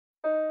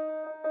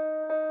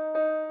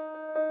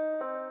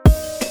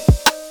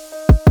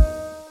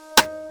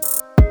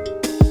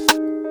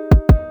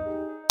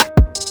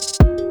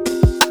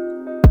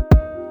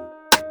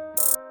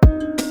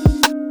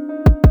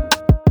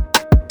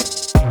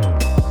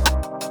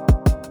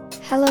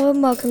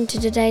and welcome to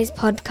today's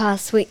podcast,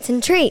 Sweets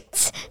and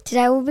Treats.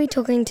 Today we'll be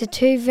talking to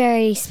two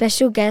very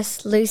special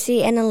guests,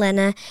 Lucy and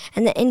Elena,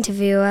 and the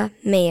interviewer,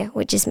 Mia,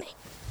 which is me.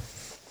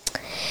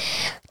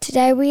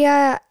 Today we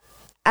are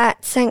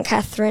at St.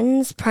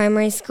 Catherine's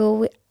Primary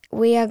School.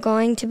 We are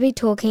going to be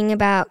talking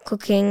about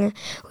cooking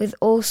with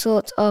all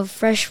sorts of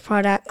fresh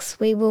products.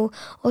 We will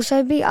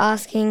also be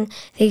asking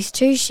these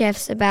two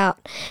chefs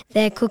about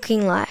their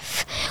cooking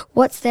life.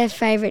 What's their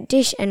favourite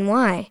dish and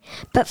why?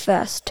 But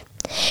first,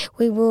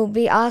 we will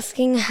be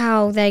asking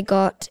how they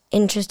got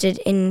interested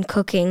in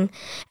cooking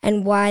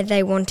and why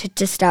they wanted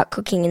to start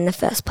cooking in the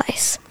first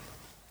place.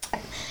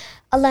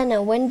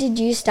 Elena, when did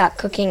you start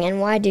cooking and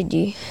why did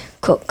you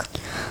cook?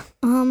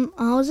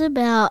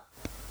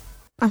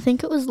 I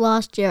think it was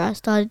last year I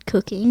started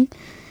cooking,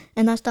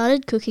 and I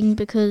started cooking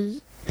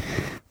because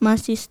my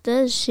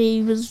sister,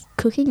 she was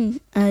cooking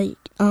a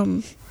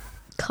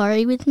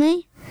curry with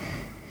me,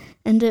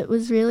 and it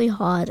was really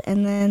hard,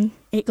 and then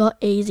it got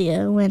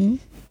easier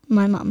when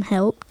my mum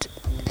helped,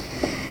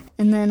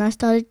 and then I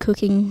started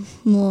cooking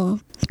more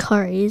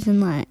curries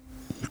and like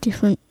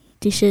different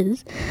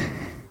dishes,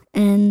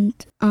 and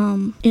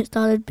it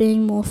started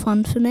being more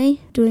fun for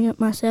me doing it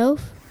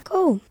myself.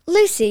 Cool.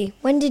 Lucy,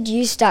 when did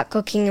you start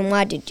cooking and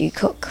why did you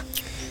cook?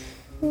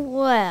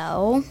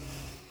 Well,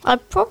 I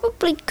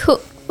probably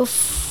cooked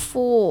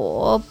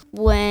before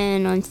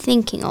when I'm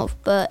thinking of,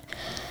 but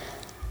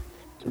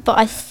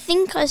I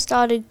think I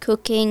started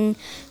cooking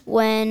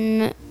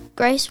when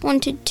Grace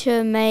wanted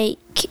to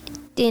make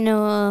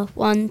dinner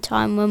one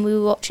time when we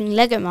were watching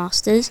Lego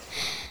Masters,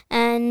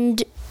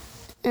 and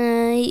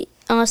I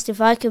asked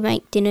if I could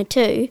make dinner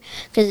too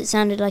because it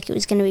sounded like it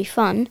was going to be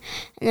fun,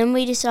 and then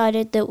we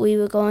decided that we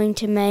were going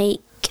to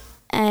make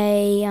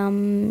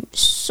a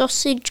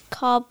sausage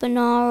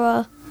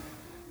carbonara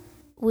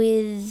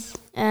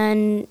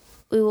and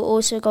we were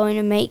also going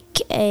to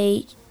make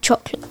a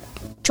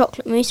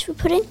chocolate mousse for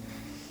pudding.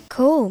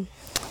 Cool.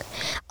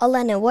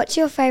 Elena, what's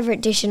your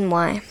favourite dish and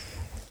why?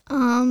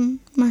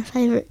 My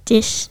favourite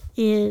dish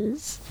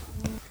is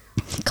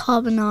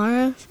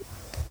carbonara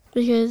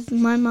because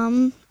my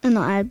mum and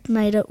I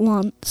made it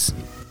once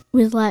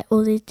with like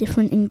all these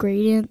different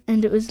ingredients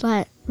and it was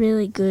like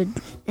really good,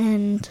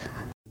 and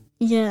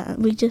yeah,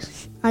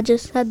 I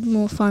just had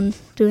more fun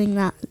doing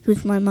that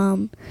with my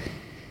mum,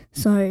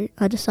 so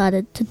I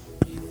decided to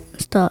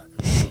start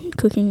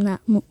cooking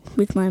that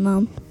with my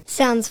mum.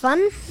 Sounds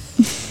fun.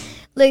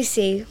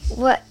 Lucy,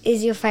 what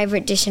is your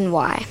favourite dish and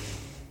why?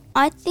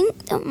 I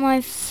think that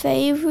my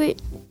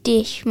favourite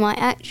dish might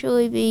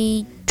actually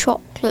be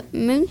chocolate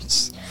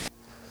mousse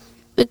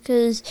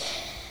because,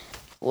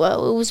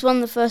 well, it was one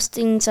of the first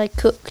things I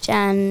cooked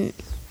and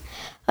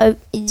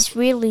it's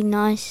really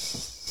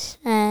nice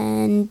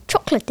and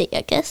chocolatey,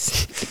 I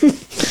guess.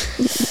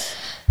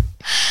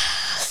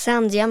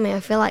 Sounds yummy. I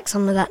feel like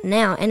some of that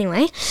now.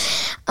 Anyway,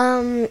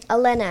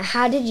 Elena,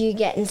 how did you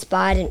get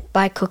inspired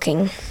by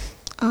cooking?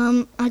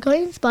 I got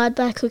inspired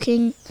by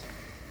cooking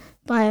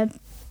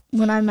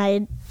when I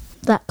made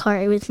that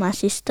curry with my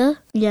sister.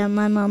 Yeah,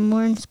 my mum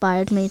more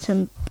inspired me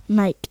to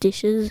make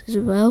dishes as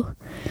well.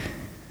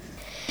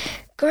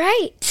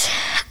 Great.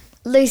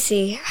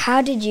 Lucy,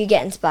 how did you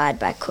get inspired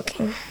by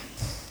cooking?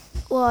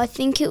 Well, I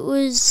think it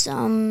was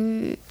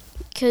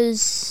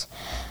because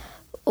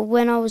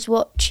when I was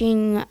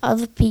watching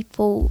other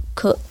people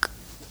cook,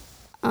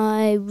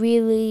 I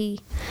really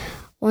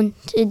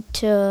wanted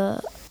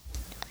to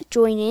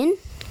join in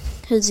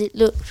because it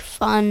looked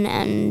fun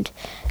and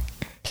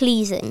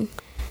pleasing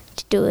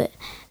to do it.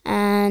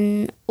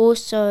 And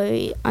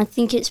also, I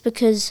think it's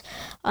because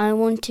I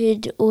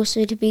wanted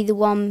also to be the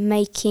one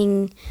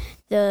making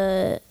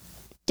the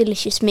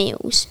delicious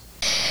meals.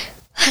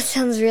 That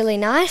sounds really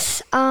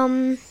nice.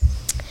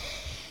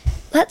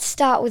 Let's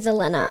start with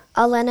Elena.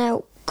 Elena,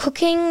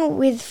 cooking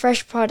with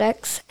fresh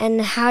products,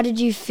 and how did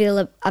you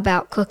feel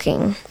about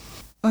cooking?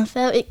 I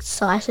felt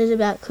excited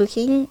about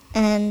cooking,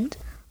 and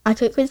I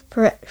cook with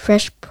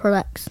fresh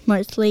products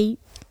mostly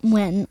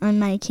when I'm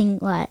making,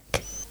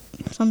 like,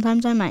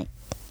 sometimes I make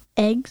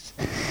eggs,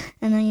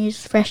 and I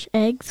use fresh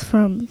eggs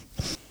from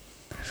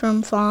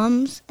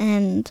farms,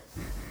 and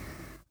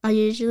I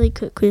usually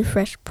cook with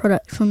fresh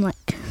products from,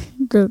 like,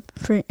 the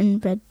fruit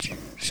and veg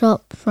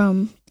shop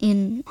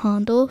in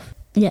Harndorf.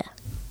 Yeah.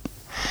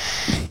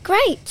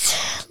 Great.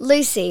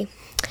 Lucy,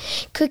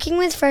 cooking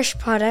with fresh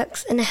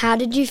products, and how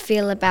did you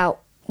feel about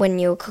when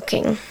you were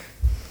cooking?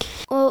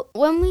 Well,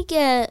 when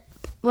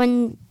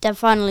Dad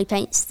finally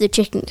paints the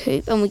chicken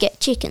coop and we get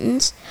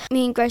chickens,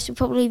 me and Grace will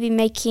probably be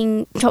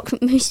making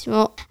chocolate mousse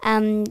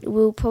and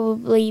we'll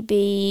probably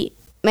be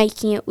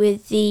making it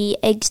with the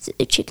eggs that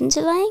the chickens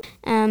are laying.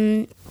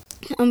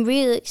 I'm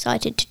really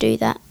excited to do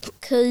that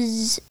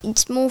because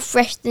it's more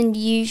fresh than the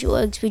usual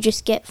eggs we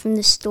just get from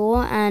the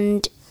store,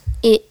 and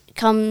it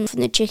comes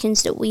from the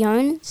chickens that we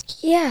own.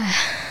 Yeah.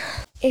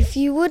 If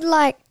you would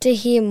like to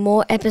hear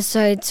more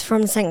episodes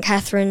from St.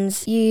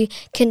 Catherine's, you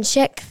can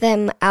check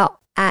them out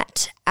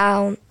at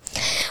our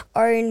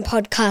own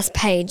podcast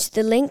page.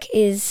 The link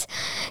is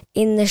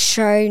in the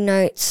show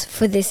notes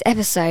for this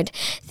episode.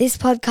 This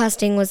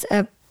podcasting was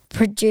a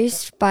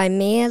produced by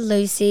Mia,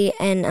 Lucy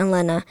and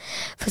Elena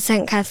for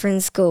St.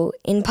 Catherine's School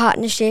in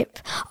partnership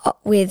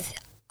with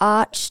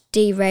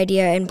ArchD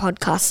Radio and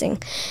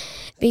Podcasting.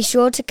 Be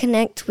sure to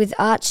connect with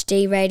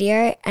ArchD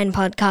Radio and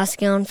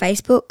Podcasting on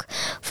Facebook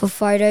for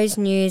photos,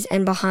 news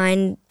and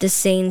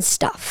behind-the-scenes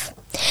stuff.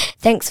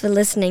 Thanks for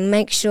listening.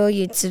 Make sure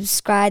you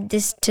subscribe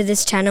to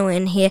this channel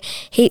and hear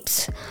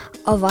heaps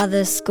of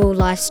other school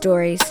life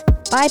stories.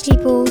 Bye,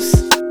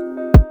 peoples.